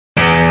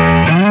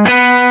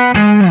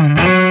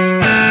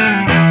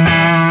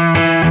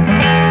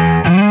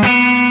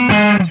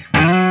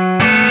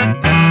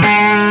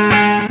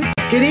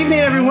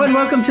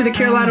welcome to the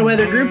Carolina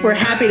Weather Group. We're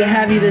happy to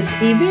have you this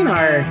evening.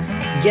 Our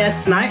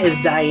guest tonight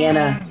is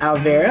Diana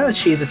Alvaro.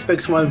 She's a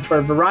spokeswoman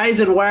for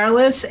Verizon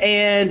Wireless,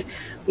 and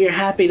we are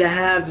happy to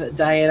have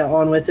Diana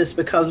on with us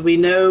because we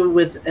know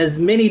with as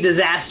many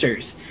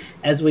disasters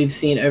as we've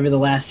seen over the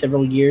last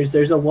several years,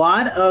 there's a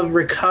lot of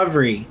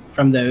recovery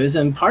from those,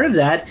 and part of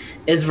that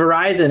is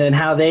Verizon and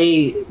how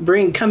they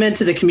come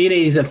into the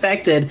communities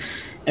affected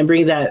and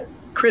bring that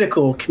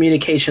critical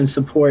communication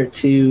support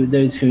to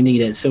those who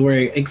need it. So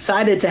we're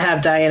excited to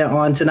have Diana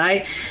on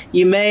tonight.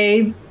 You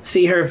may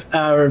see her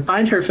or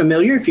find her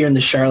familiar if you're in the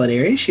Charlotte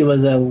area. She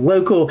was a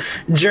local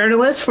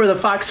journalist for the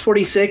Fox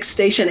 46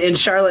 station in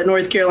Charlotte,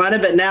 North Carolina,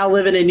 but now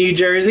living in New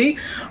Jersey,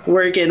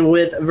 working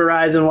with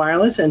Verizon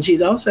Wireless. And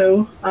she's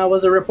also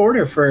was a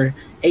reporter for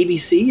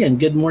ABC and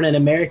Good Morning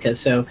America.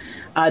 So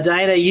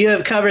Diana, you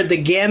have covered the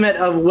gamut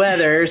of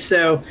weather.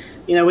 So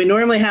we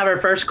normally have our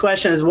first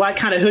question is what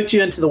kind of hooked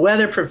you into the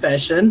weather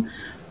profession,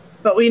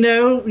 but we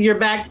know your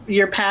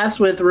past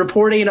with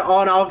reporting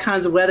on all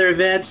kinds of weather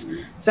events.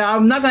 So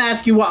I'm not going to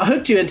ask you what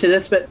hooked you into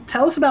this, but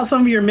tell us about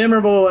some of your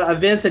memorable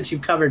events that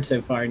you've covered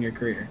so far in your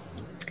career.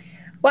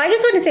 Well, I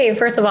just want to say,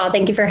 first of all,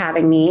 thank you for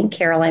having me,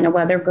 Carolina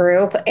Weather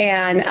Group.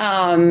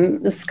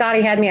 And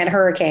Scotty had me at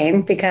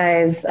hurricane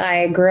because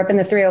I grew up in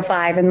the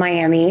 305 in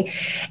Miami.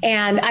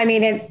 And I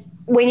mean,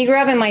 when you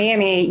grow up in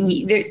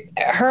Miami,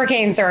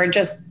 hurricanes are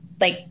just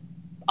like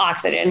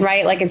oxygen,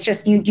 right? Like it's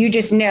just, you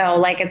just know,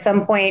 like at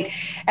some point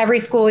every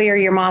school year,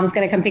 your mom's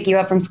going to come pick you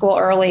up from school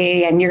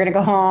early and you're going to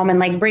go home and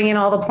like bring in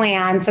all the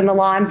plants and the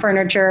lawn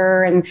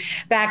furniture. And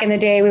back in the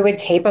day, we would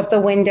tape up the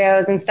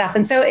windows and stuff.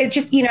 And so it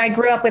just, I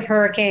grew up with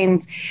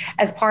hurricanes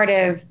as part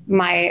of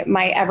my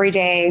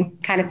everyday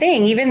kind of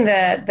thing. Even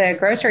the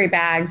grocery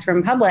bags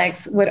from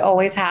Publix would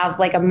always have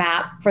like a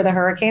map for the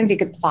hurricanes. You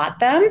could plot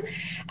them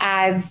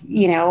as,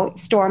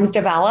 storms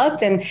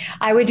developed. And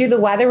I would do the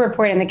weather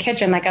report in the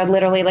kitchen. Like I would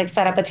literally like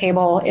set up a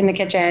table in the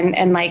kitchen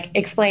and like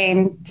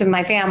explain to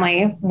my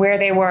family where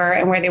they were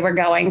and where they were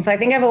going. So I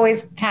think I've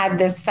always had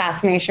this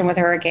fascination with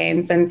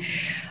hurricanes, and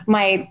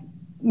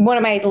one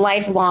of my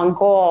lifelong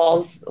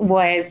goals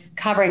was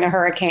covering a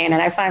hurricane,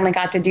 and I finally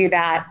got to do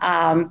that.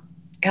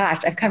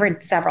 I've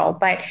covered several,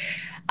 but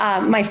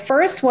my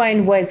first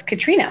one was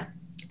Katrina.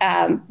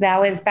 That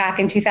was back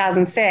in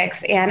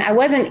 2006, and I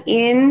wasn't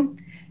in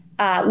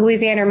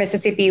Louisiana or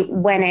Mississippi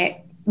when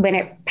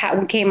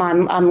it came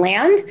on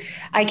land.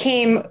 I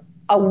came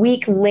a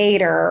week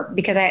later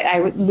because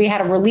we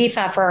had a relief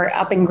effort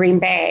up in Green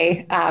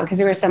Bay because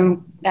there was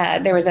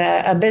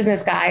a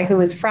business guy who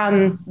was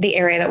from the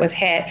area that was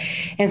hit.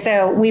 And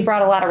so we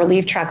brought a lot of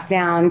relief trucks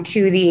down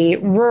to the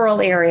rural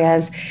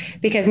areas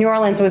because New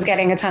Orleans was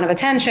getting a ton of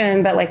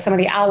attention, but like some of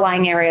the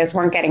outlying areas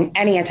weren't getting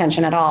any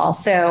attention at all.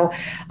 So,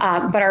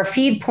 but our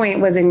feed point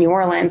was in New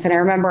Orleans. And I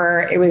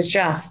remember it was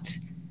just,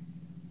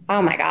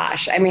 oh my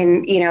gosh. I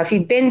mean, if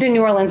you've been to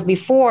New Orleans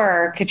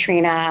before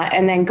Katrina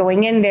and then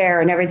going in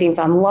there and everything's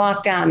on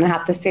lockdown and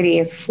half the city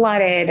is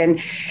flooded and,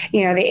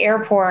 the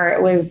airport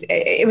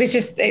it was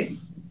just a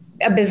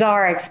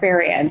bizarre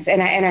experience.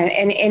 And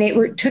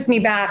it took me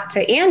back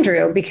to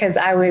Andrew because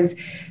I was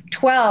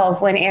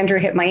 12 when Andrew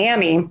hit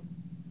Miami,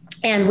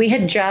 and we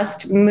had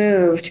just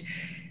moved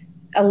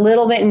a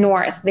little bit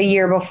north the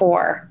year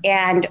before.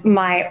 And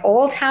my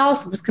old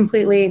house was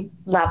completely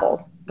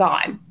leveled.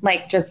 Gone,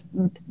 like just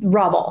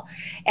rubble.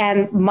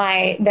 And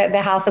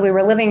the house that we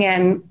were living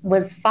in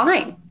was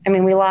fine. I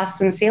mean, we lost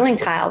some ceiling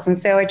tiles. And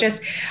so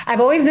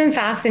I've always been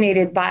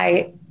fascinated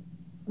by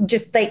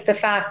just like the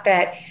fact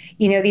that,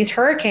 these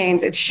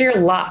hurricanes, it's sheer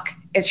luck.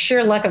 It's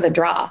sheer luck of the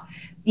draw.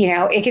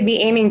 It could be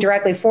aiming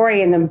directly for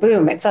you and then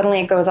boom,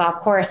 it goes off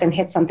course and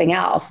hits something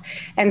else.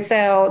 And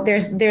so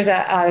there's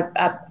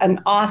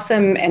an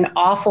awesome and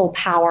awful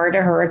power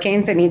to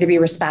hurricanes that need to be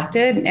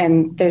respected.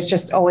 And there's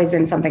just always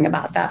been something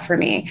about that for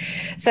me.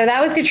 So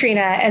that was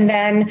Katrina. And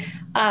then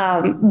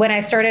when I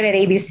started at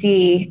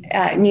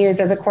ABC News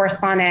as a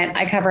correspondent,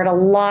 I covered a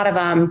lot of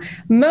them.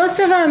 Most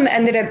of them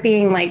ended up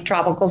being like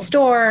tropical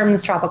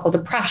storms, tropical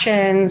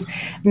depressions,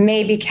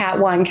 maybe Cat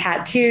 1,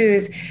 Cat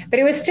 2s, but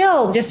it was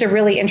still just a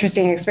really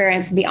interesting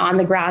experience to be on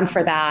the ground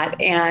for that.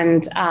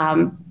 And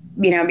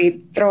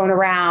be thrown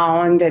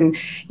around and,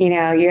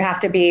 you have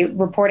to be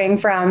reporting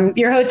from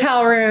your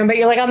hotel room, but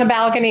you're like on the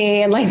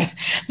balcony and like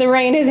the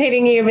rain is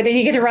hitting you, but then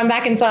you get to run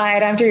back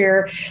inside after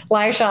your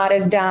live shot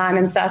is done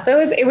and stuff. So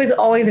it was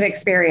always an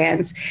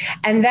experience.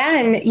 And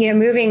then,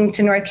 moving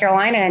to North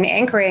Carolina and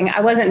anchoring,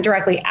 I wasn't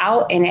directly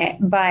out in it,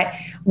 but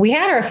we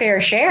had our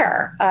fair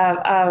share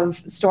of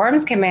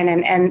storms come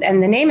in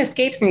and the name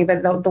escapes me,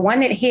 but the one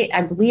that hit,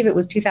 I believe it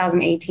was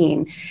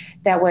 2018,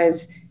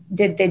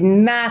 that did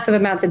massive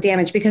amounts of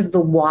damage because of the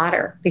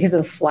water, because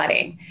of the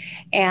flooding.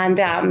 And,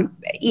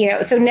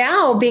 so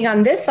now being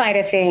on this side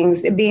of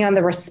things, being on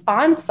the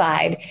response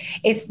side,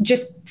 it's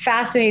just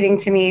fascinating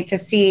to me to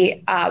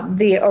see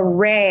the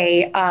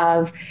array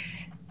of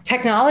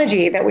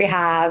technology that we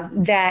have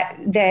that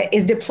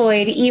is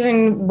deployed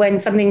even when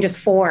something just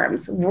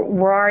forms.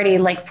 We're already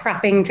like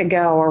prepping to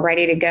go or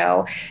ready to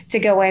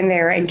go in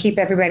there and keep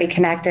everybody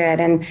connected.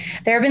 And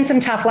there have been some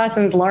tough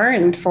lessons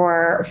learned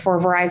for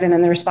Verizon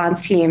and the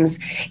response teams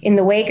in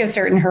the wake of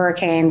certain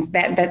hurricanes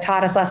that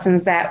taught us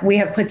lessons that we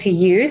have put to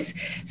use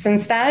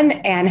since then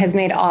and has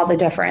made all the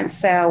difference.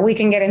 So we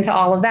can get into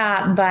all of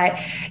that, but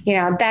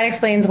that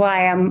explains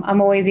why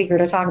I'm always eager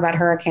to talk about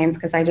hurricanes,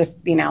 because I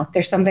just,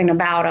 there's something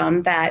about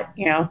them that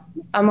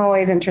I'm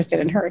always interested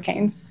in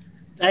hurricanes.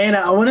 Diana,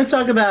 I want to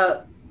talk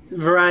about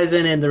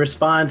Verizon and the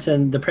response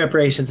and the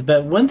preparations,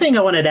 but one thing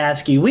I wanted to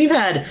ask you, we've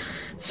had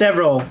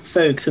several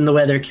folks in the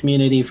weather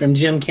community, from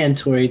Jim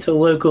Cantore to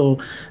local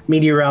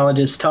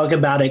meteorologists, talk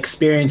about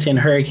experiencing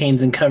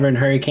hurricanes and covering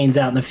hurricanes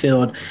out in the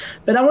field.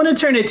 But I want to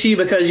turn it to you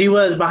because you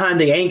was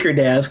behind the anchor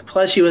desk,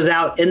 plus you was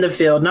out in the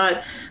field,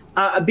 not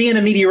being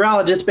a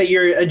meteorologist, but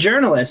you're a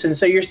journalist. And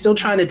so you're still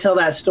trying to tell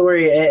that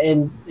story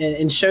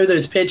and show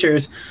those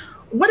pictures.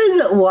 What is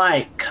it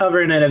like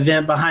covering an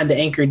event behind the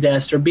anchor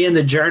desk, or being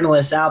the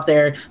journalist out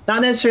there,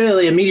 not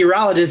necessarily a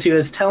meteorologist who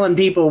is telling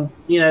people,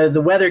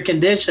 the weather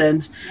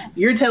conditions,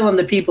 you're telling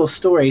the people's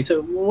story.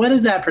 So what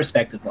is that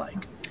perspective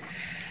like?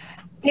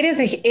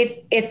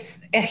 It's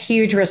a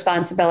huge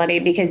responsibility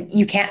because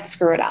you can't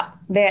screw it up.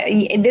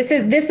 This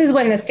is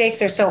when the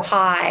stakes are so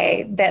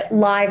high that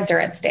lives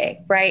are at stake,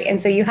 right? And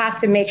so you have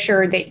to make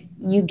sure that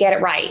you get it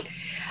right.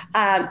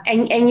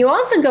 And you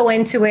also go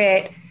into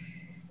it,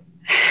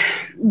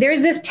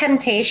 there's this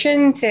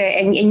temptation to,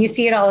 and you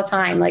see it all the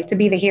time, like to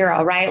be the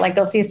hero, right? Like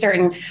they'll see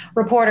certain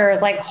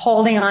reporters like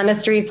holding on to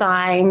street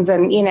signs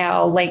and,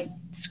 like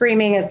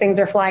screaming as things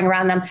are flying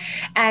around them.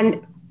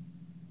 And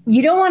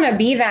you don't want to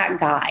be that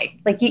guy.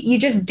 Like you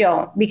just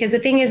don't, because the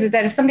thing is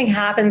that if something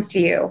happens to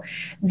you,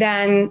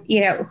 then,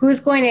 who's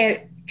going to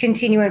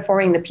continue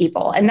informing the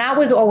people? And that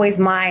was always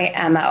my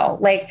MO.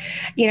 Like,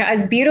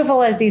 as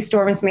beautiful as these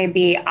storms may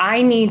be,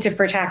 I need to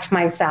protect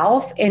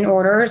myself in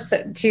order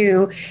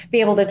to be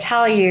able to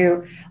tell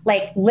you,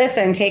 like,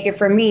 listen, take it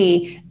from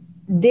me,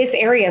 this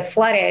area is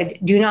flooded,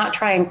 do not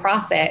try and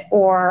cross it.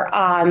 Or,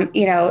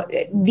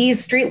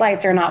 these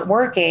streetlights are not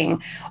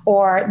working,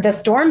 or the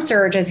storm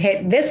surge has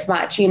hit this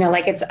much,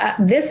 like it's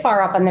this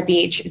far up on the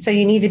beach. So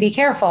you need to be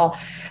careful.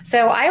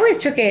 So I always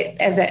took it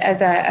as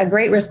a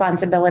great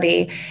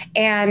responsibility.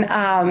 And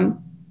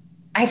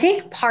I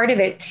think part of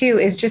it too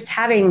is just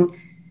having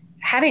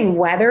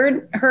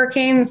weathered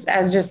hurricanes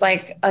as just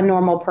like a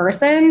normal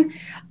person.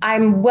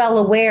 I'm well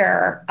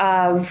aware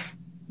of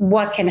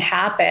what can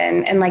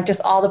happen and like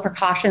just all the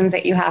precautions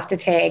that you have to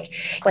take,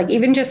 like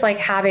even just like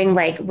having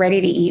like ready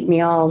to eat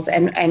meals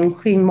and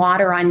clean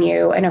water on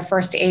you and a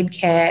first aid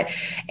kit.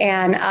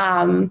 And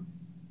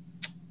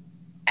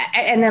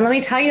then let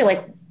me tell you,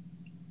 like,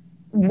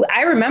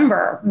 I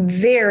remember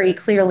very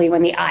clearly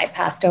when the eye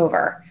passed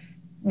over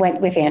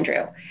with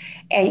Andrew.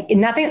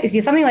 And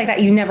something like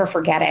that, you never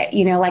forget it.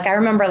 Like I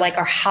remember like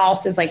our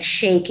house is like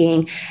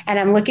shaking and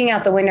I'm looking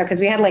out the window because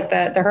we had like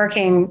the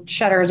hurricane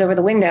shutters over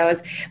the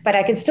windows, but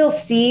I could still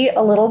see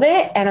a little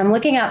bit. And I'm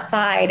looking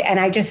outside and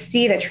I just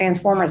see the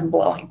transformers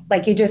blowing.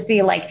 Like you just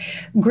see like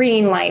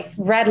green lights,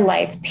 red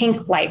lights,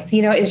 pink lights,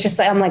 it's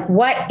just, I'm like,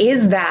 what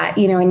is that?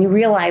 And you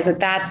realize that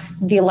that's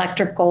the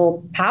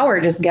electrical power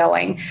just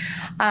going.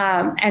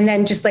 And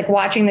then just like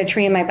watching the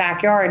tree in my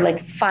backyard, like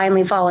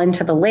finally fall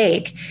into the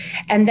lake.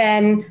 And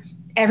then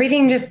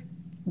everything just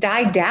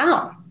died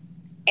down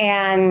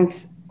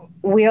and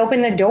we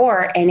opened the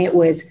door and it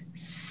was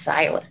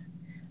silent,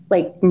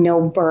 like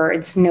no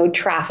birds, no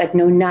traffic,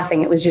 no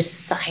nothing. It was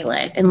just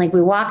silent. And like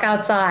we walk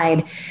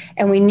outside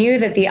and we knew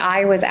that the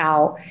eye was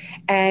out,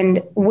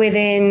 and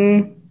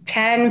within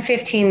 10,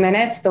 15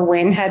 minutes, the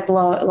wind had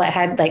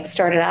like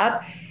started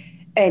up,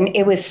 and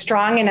it was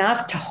strong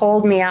enough to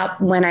hold me up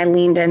when I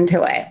leaned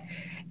into it.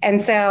 And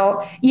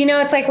so,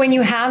 it's like when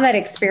you have that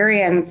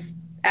experience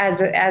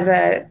as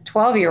a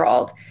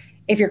 12-year-old,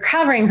 if you're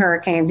covering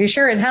hurricanes, you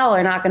sure as hell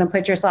are not going to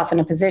put yourself in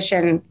a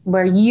position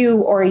where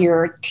you or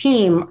your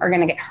team are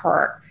going to get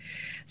hurt.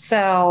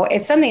 So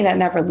it's something that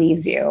never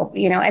leaves you,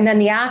 and then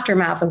the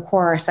aftermath, of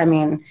course, I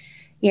mean,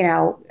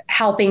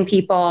 helping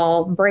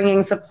people,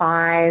 bringing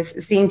supplies,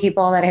 seeing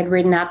people that had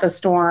ridden out the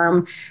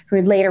storm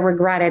who later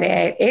regretted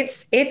it.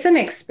 It's an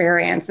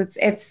experience.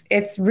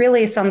 It's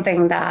really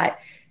something that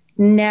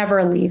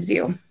never leaves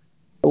you.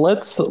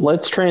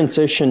 Let's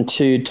transition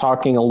to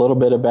talking a little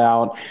bit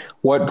about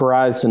what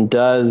Verizon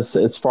does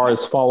as far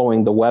as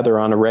following the weather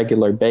on a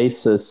regular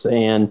basis.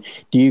 And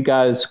do you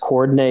guys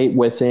coordinate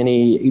with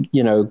any,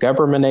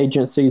 government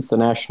agencies, the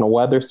National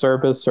Weather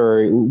Service,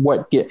 or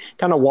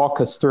kind of walk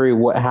us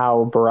through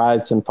how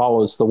Verizon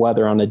follows the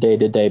weather on a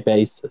day-to-day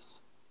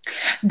basis?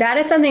 That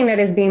is something that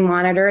is being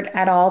monitored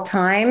at all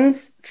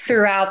times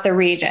throughout the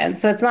region.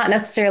 So it's not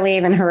necessarily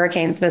even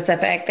hurricane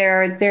specific.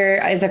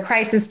 There is a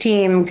crisis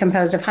team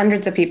composed of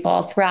hundreds of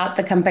people throughout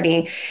the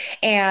company.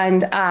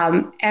 And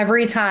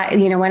every time,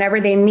 whenever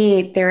they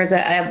meet, there's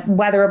a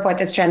weather report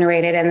that's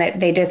generated and that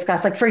they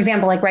discuss, like, for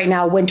example, like right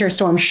now, Winter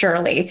Storm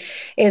Shirley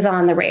is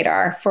on the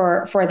radar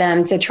for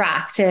them to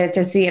track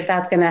to see if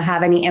that's going to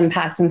have any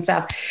impacts and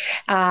stuff.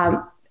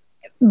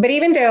 But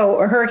even though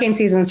hurricane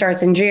season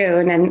starts in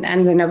June and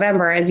ends in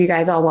November, as you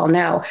guys all well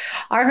know,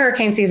 our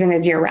hurricane season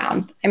is year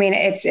round. I mean,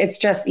 it's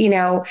just,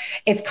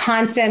 it's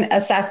constant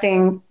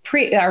assessing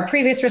our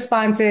previous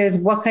responses,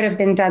 what could have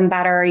been done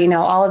better,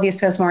 all of these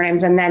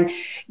postmortems, and then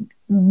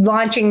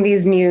launching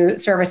these new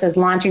services,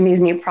 launching these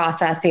new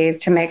processes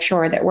to make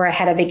sure that we're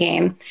ahead of the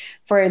game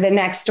for the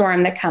next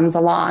storm that comes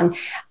along.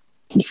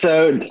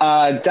 So,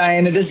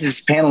 Diana, this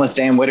is panelist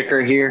Dan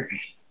Whitaker here.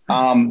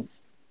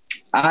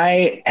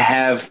 I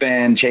have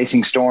been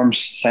chasing storms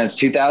since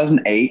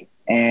 2008.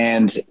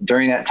 And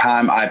during that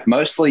time, I've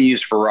mostly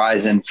used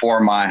Verizon for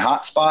my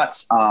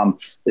hotspots.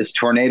 This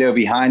tornado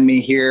behind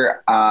me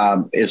here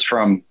is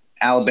from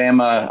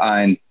Alabama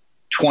in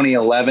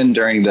 2011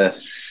 during the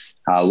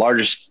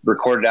largest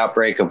recorded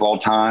outbreak of all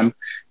time.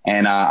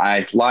 And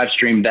I live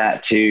streamed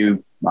that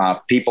to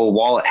people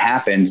while it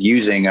happened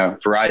using a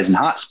Verizon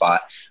hotspot.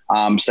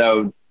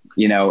 So,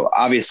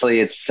 obviously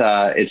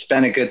it's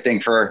been a good thing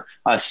for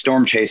us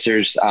storm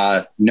chasers,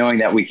 knowing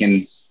that we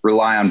can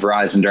rely on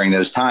Verizon during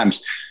those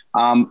times.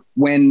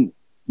 When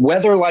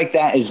weather like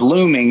that is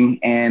looming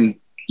and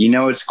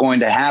it's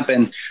going to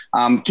happen,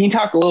 can you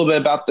talk a little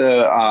bit about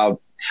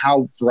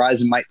how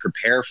Verizon might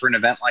prepare for an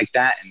event like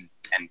that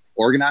and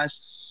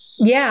organize?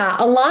 Yeah,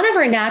 a lot of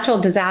our natural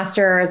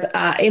disasters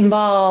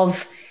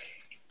involve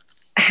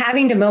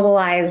having to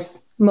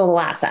mobilize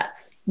mobile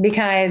assets,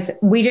 because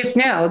we just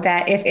know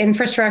that if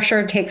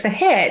infrastructure takes a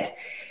hit,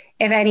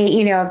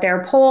 if there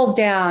are poles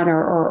down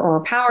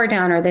or power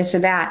down or this or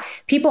that,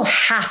 people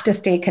have to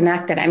stay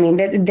connected. I mean,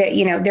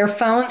 their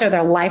phones are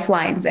their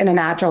lifelines in a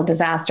natural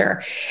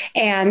disaster.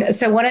 And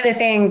so one of the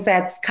things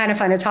that's kind of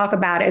fun to talk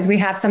about is we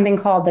have something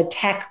called the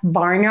Tech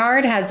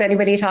Barnyard. Has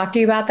anybody talked to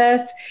you about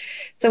this?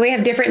 So we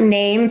have different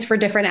names for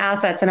different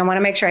assets, and I want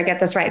to make sure I get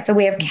this right. So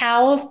we have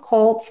cows,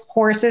 colts,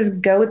 horses,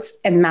 goats,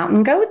 and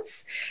mountain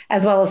goats,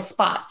 as well as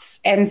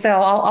spots. And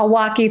so I'll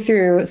walk you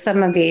through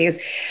some of these.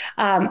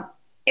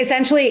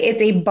 Essentially,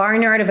 it's a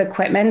barnyard of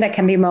equipment that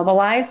can be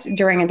mobilized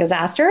during a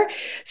disaster.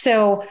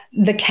 So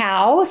the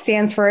COW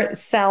stands for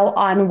Cell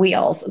on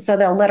Wheels. So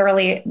they'll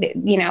literally,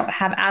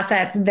 have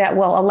assets that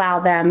will allow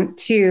them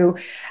to,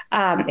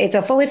 it's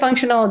a fully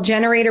functional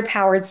generator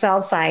powered cell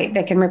site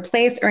that can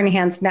replace or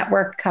enhance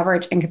network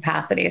coverage and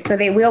capacity. So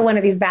they wheel one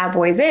of these bad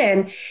boys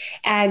in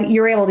and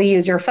you're able to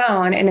use your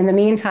phone. And in the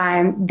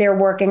meantime, they're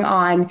working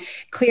on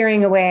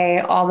clearing away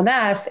all the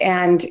mess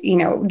and,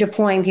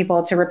 deploying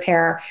people to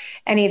repair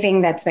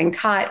anything that's been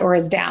cut or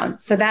is down.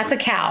 So that's a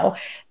COW.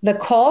 The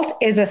Colt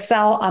is a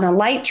cell on a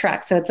light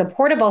truck. So it's a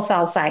portable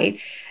cell site,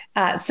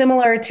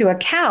 similar to a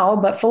COW,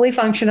 but fully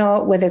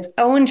functional with its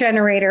own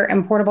generator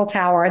and portable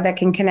tower that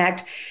can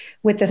connect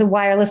with this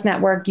wireless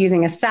network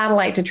using a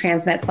satellite to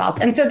transmit cells.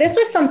 And so this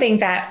was something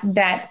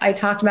that I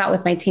talked about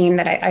with my team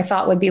that I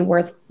thought would be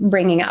worth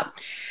bringing up.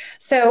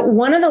 So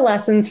one of the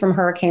lessons from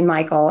Hurricane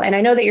Michael, and I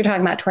know that you're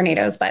talking about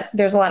tornadoes, but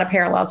there's a lot of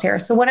parallels here.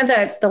 So one of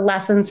the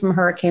lessons from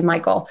Hurricane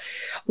Michael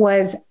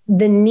was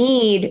the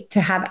need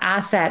to have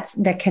assets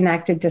that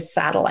connected to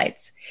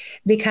satellites.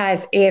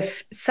 Because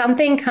if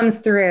something comes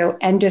through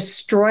and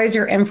destroys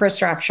your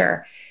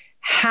infrastructure,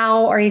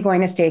 how are you going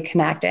to stay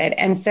connected?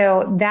 And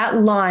so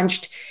that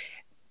launched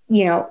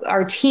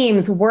our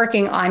teams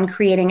working on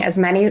creating as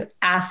many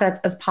assets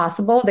as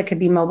possible that could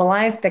be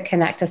mobilized that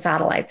connect to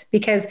satellites.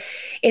 Because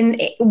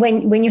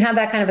when you have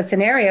that kind of a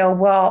scenario,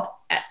 well,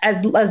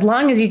 as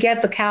long as you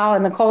get the COW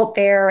and the Colt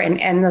there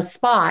and the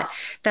Spot,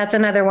 that's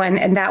another one.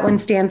 And that one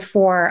stands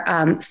for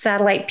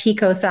satellite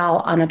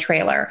picocell on a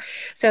trailer.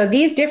 So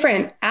these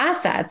different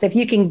assets, if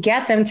you can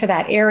get them to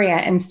that area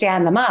and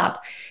stand them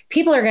up,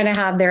 people are going to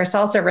have their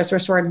cell service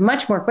restored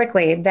much more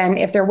quickly than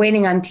if they're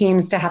waiting on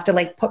teams to have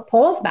to put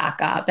poles back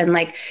up and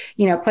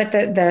put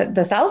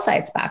the cell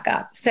sites back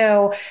up.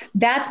 So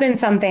that's been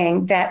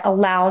something that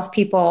allows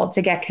people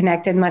to get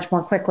connected much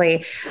more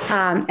quickly.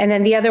 And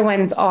then the other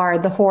ones are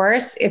the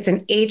Horse. It's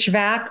an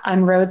HVAC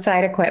on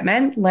roadside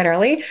equipment,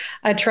 literally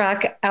a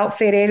truck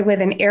outfitted with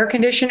an air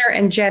conditioner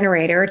and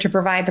generator to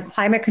provide the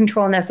climate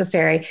control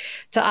necessary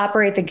to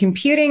operate the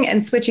computing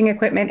and switching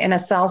equipment in a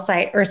cell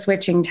site or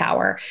switching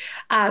tower.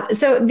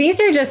 So these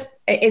are just,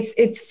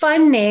 it's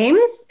fun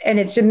names, and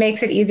it just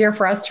makes it easier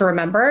for us to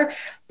remember.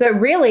 But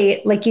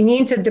really, you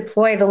need to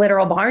deploy the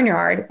literal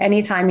barnyard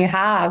anytime you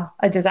have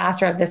a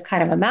disaster of this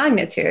kind of a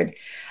magnitude.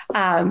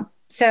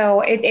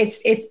 So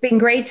it's been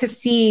great to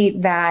see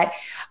that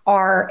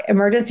our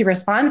emergency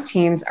response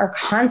teams are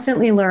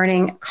constantly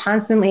learning,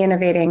 constantly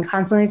innovating,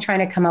 constantly trying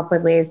to come up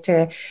with ways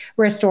to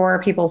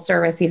restore people's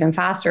service even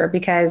faster.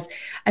 Because,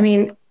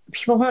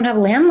 people don't have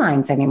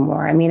landlines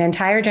anymore. I mean,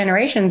 entire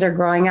generations are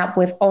growing up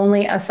with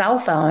only a cell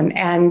phone.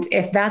 And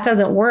if that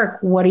doesn't work,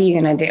 what are you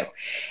going to do?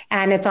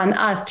 And it's on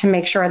us to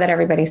make sure that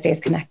everybody stays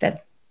connected.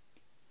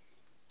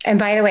 And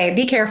by the way,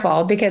 be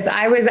careful, because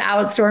I was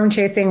out storm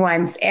chasing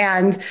once,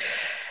 and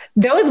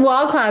those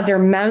wall clouds are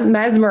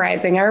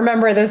mesmerizing. I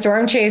remember the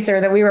storm chaser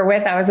that we were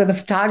with, I was with a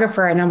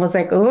photographer, and I was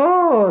like,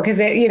 oh, because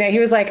he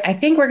was like, I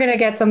think we're going to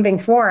get something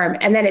for him.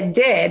 And then it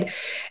did.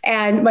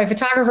 And my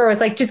photographer was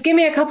like, just give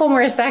me a couple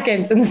more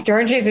seconds. And the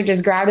storm chaser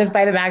just grabbed us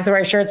by the backs of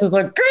our shirts, was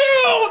like,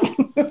 go!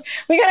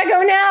 We got to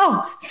go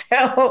now.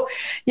 So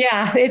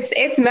yeah,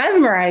 it's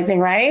mesmerizing,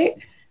 right?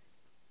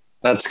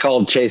 That's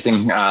called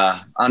chasing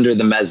under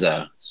the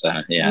mezzo. So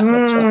yeah,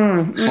 that's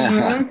right.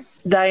 Mm-hmm.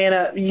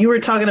 Diana, you were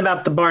talking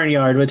about the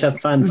barnyard, which I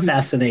find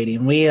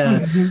fascinating. We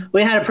had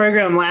a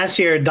program last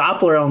year,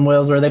 Doppler on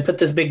Wheels, where they put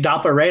this big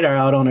Doppler radar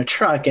out on a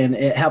truck, and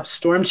it helps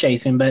storm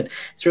chasing. But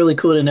it's really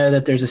cool to know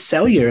that there's a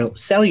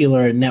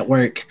cellular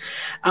network.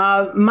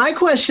 My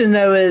question,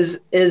 though,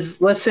 is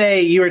let's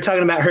say you were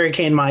talking about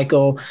Hurricane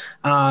Michael,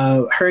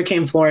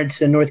 Hurricane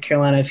Florence in North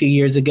Carolina a few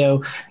years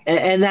ago,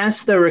 and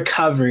that's the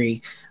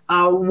recovery.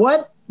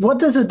 What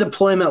does a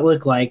deployment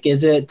look like?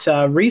 Is it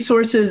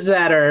resources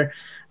that are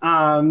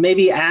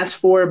maybe asked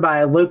for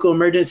by local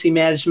emergency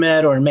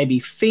management or maybe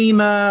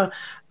FEMA?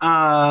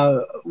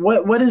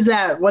 What does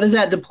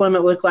that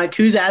deployment look like?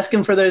 Who's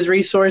asking for those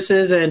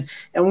resources, and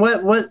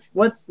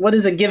what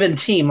is a given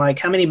team like?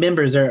 How many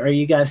members are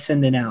you guys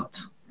sending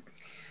out?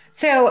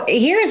 So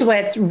here's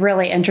what's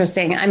really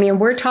interesting. I mean,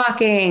 we're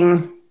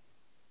talking.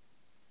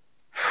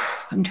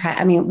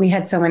 We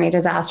had so many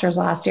disasters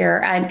last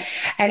year, and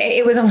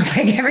it was almost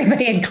like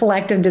everybody had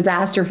collective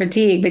disaster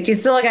fatigue, but you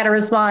still got to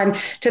respond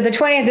to the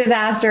 20th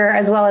disaster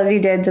as well as you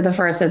did to the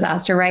first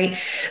disaster, right?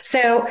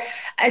 So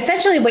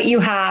essentially what you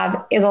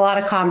have is a lot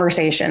of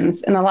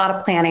conversations and a lot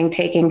of planning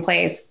taking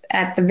place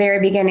at the very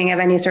beginning of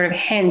any sort of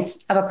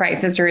hint of a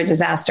crisis or a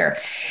disaster,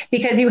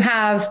 because you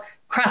have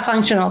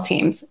cross-functional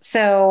teams.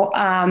 So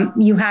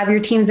you have your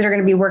teams that are going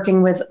to be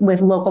working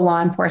with local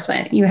law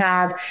enforcement. You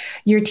have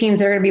your teams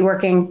that are going to be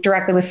working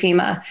directly with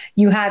FEMA.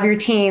 You have your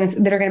teams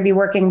that are going to be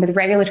working with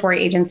regulatory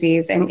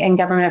agencies and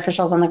government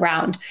officials on the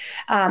ground.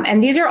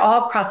 And these are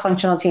all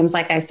cross-functional teams,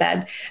 like I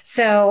said.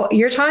 So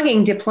you're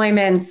talking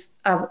deployments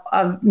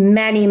of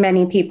many,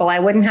 many people. I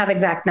wouldn't have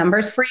exact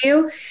numbers for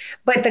you,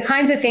 but the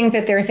kinds of things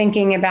that they're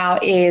thinking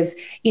about is,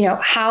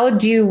 how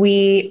do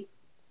we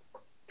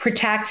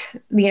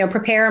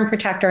prepare and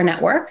protect our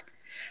network?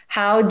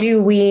 How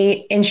do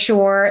we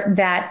ensure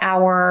that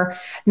our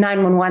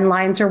 911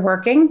 lines are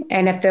working?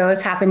 And if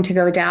those happen to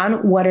go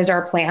down, what is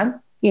our plan?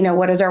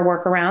 What is our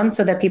workaround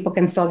so that people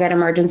can still get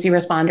emergency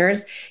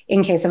responders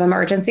in case of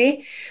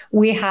emergency?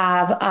 We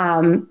have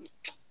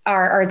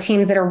our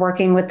teams that are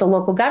working with the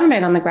local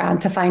government on the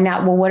ground to find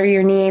out, well, what are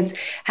your needs?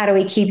 How do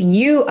we keep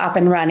you up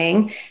and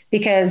running?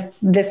 Because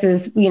this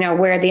is,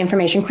 where the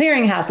information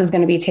clearinghouse is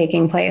going to be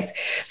taking place.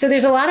 So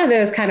there's a lot of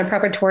those kind of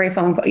preparatory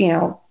phone,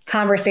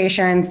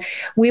 conversations.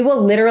 We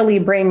will literally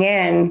bring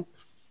in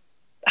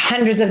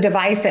hundreds of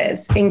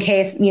devices in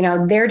case,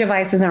 their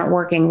devices aren't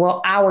working.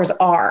 Well, ours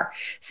are.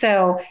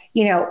 So,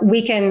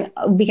 we can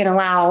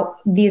allow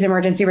these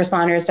emergency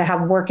responders to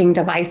have working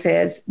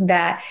devices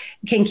that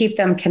can keep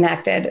them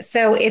connected.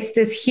 So it's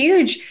this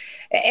huge,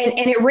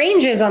 and it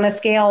ranges on a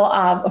scale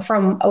of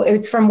from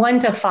 1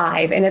 to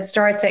 5, and it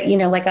starts at,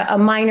 like a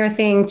minor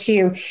thing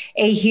to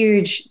a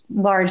huge,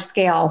 large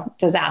scale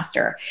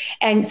disaster.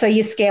 And so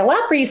you scale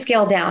up or you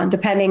scale down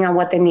depending on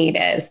what the need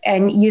is.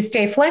 And you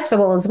stay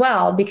flexible as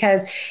well,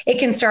 because it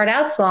can start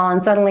out small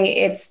and suddenly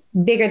it's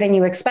bigger than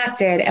you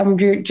expected, and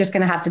you're just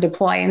going to have to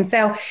deploy. And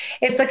so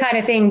it's the kind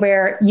of thing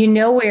where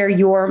where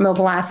your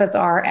mobile assets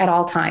are at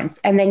all times.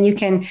 And then you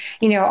can,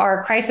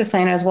 our crisis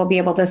planners will be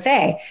able to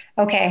say,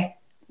 okay,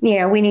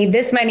 we need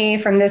this many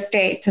from this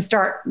state to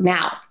start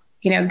now,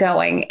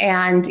 going.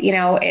 And,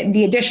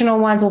 the additional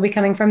ones will be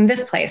coming from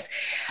this place.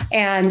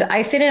 And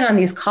I sit in on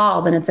these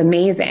calls, and it's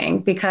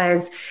amazing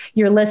because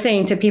you're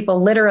listening to people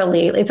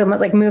literally. It's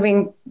almost like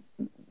moving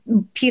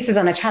pieces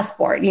on a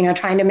chessboard,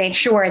 trying to make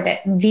sure that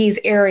these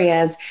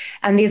areas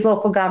and these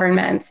local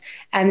governments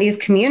and these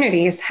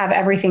communities have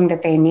everything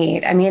that they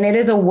need. I mean, it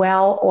is a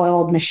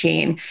well-oiled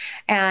machine,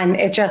 and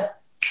it just,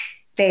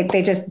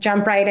 they just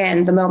jump right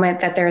in the moment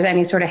that there's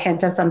any sort of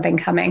hint of something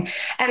coming.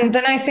 And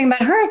the nice thing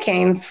about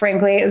hurricanes,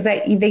 frankly, is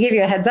that they give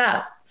you a heads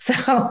up.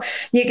 So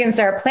you can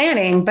start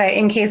planning. But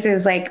in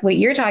cases like what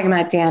you're talking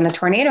about, Dan, a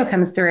tornado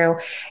comes through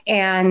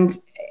and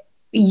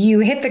you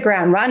hit the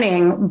ground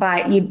running,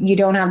 but you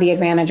don't have the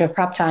advantage of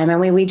prep time.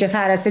 And we just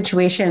had a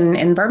situation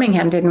in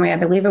Birmingham, didn't we? I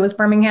believe it was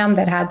Birmingham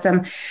that had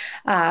some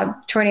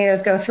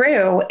tornadoes go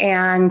through,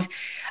 and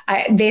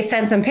they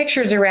sent some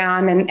pictures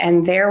around,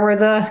 and there were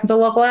the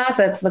local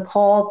assets, the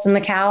colts and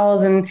the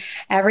cows and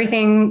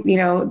everything,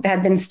 that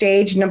had been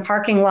staged in a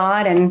parking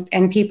lot,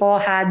 and people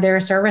had their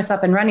service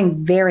up and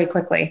running very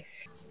quickly.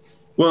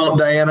 Well,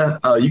 Diana,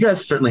 you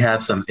guys certainly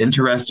have some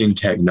interesting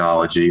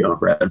technology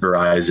over at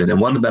Verizon, and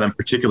one that I'm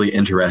particularly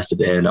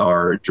interested in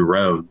are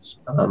drones.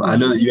 I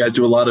know that you guys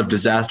do a lot of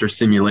disaster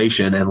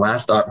simulation, and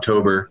last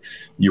October,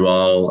 you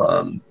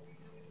all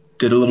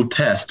did a little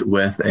test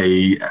with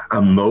a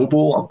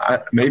mobile,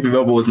 maybe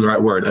mobile isn't the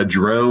right word, a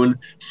drone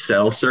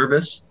cell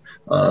service.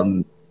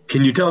 Can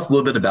you tell us a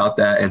little bit about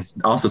that, and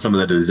also some of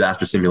the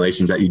disaster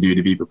simulations that you do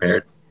to be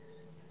prepared?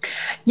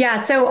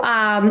 Yeah,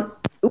 so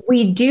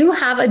we do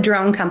have a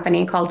drone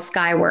company called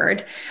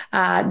Skyward.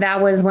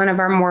 That was one of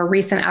our more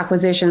recent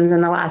acquisitions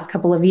in the last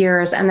couple of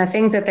years. And the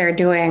things that they're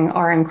doing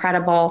are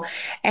incredible.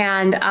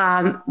 And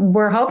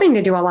we're hoping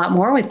to do a lot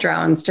more with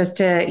drones just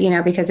to,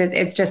 because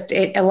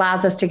it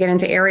allows us to get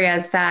into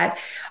areas that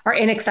are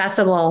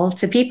inaccessible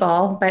to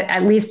people. But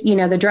at least,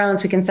 the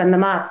drones, we can send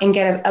them up and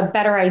get a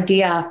better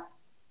idea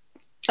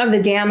of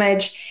the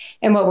damage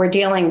and what we're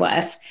dealing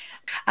with.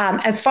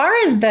 As far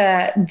as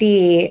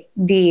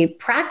the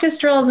practice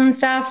drills and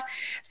stuff,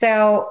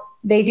 so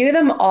they do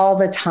them all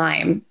the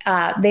time.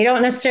 They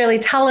don't necessarily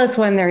tell us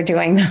when they're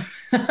doing them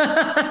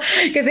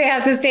because they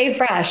have to stay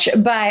fresh.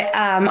 But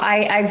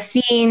I've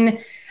seen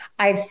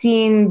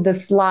the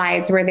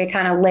slides where they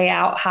kind of lay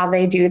out how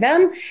they do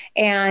them.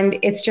 And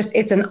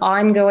it's an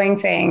ongoing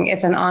thing.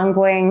 It's an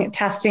ongoing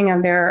testing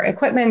of their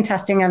equipment,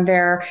 testing of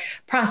their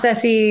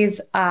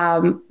processes,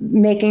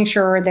 making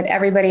sure that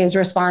everybody is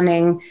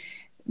responding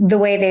the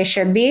way they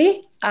should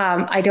be.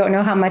 I don't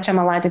know how much I'm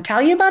allowed to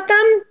tell you about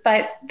them,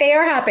 but they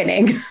are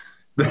happening.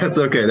 That's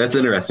okay. That's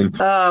interesting.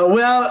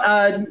 Diane,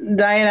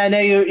 I know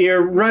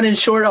you're running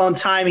short on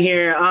time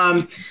here.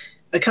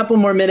 A couple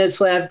more minutes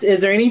left.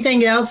 Is there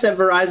anything else that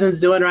Verizon's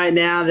doing right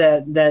now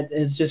that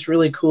is just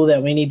really cool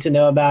that we need to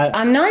know about?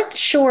 I'm not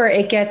sure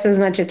it gets as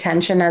much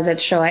attention as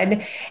it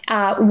should.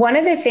 One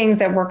of the things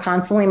that we're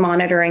constantly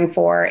monitoring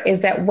for is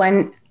that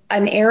when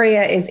an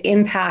area is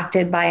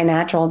impacted by a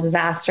natural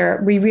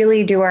disaster, we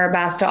really do our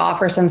best to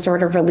offer some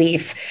sort of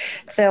relief.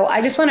 So I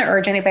just want to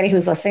urge anybody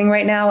who's listening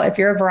right now, if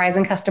you're a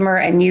Verizon customer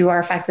and you are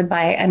affected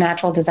by a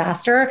natural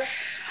disaster,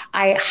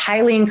 I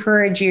highly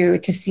encourage you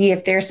to see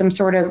if there's some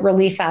sort of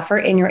relief effort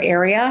in your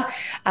area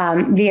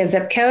via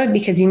zip code,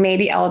 because you may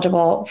be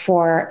eligible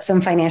for some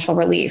financial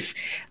relief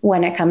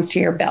when it comes to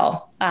your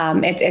bill.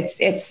 Again, it's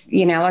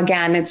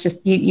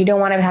just, you don't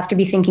want to have to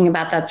be thinking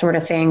about that sort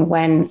of thing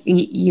when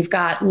you've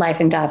got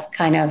life and death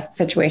kind of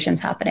situations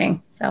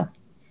happening. So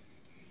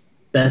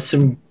that's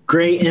some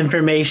great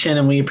information,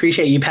 and we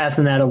appreciate you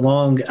passing that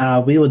along.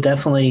 We will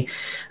definitely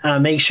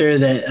make sure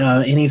that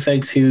any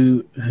folks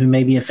who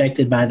may be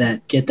affected by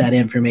that get that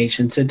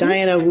information. So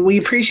Diana, we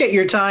appreciate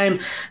your time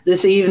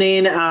this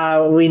evening.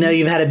 We know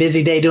you've had a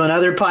busy day doing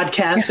other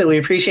podcasts, so we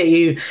appreciate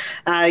you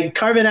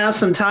carving out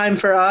some time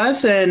for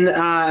us. And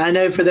I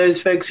know for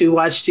those folks who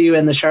watched you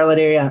in the Charlotte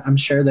area, I'm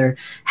sure they're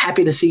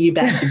happy to see you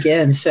back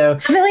again. So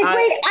I'm like,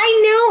 wait,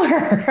 I know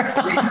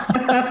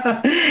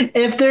her.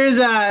 If there's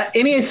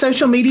any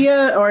social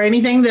media or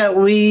anything that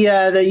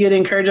that you'd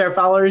encourage our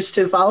followers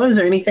to follow, is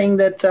there anything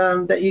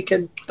that you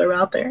could throw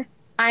out there?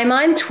 I'm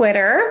on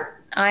Twitter.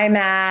 I'm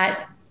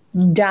at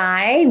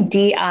DI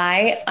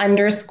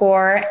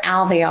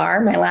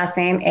 _Alvear, my last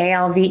name,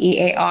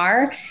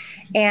 Alvear.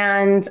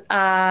 And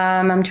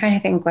I'm trying to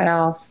think what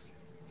else.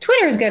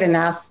 Twitter is good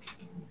enough.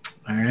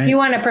 All right. If you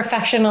want to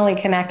professionally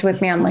connect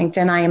with me on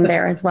LinkedIn, I am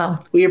there as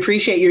well. We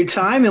appreciate your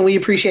time, and we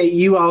appreciate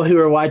you all who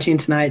are watching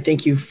tonight.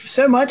 Thank you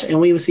so much, and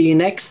we will see you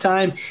next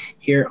time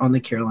here on the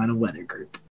Carolina Weather Group.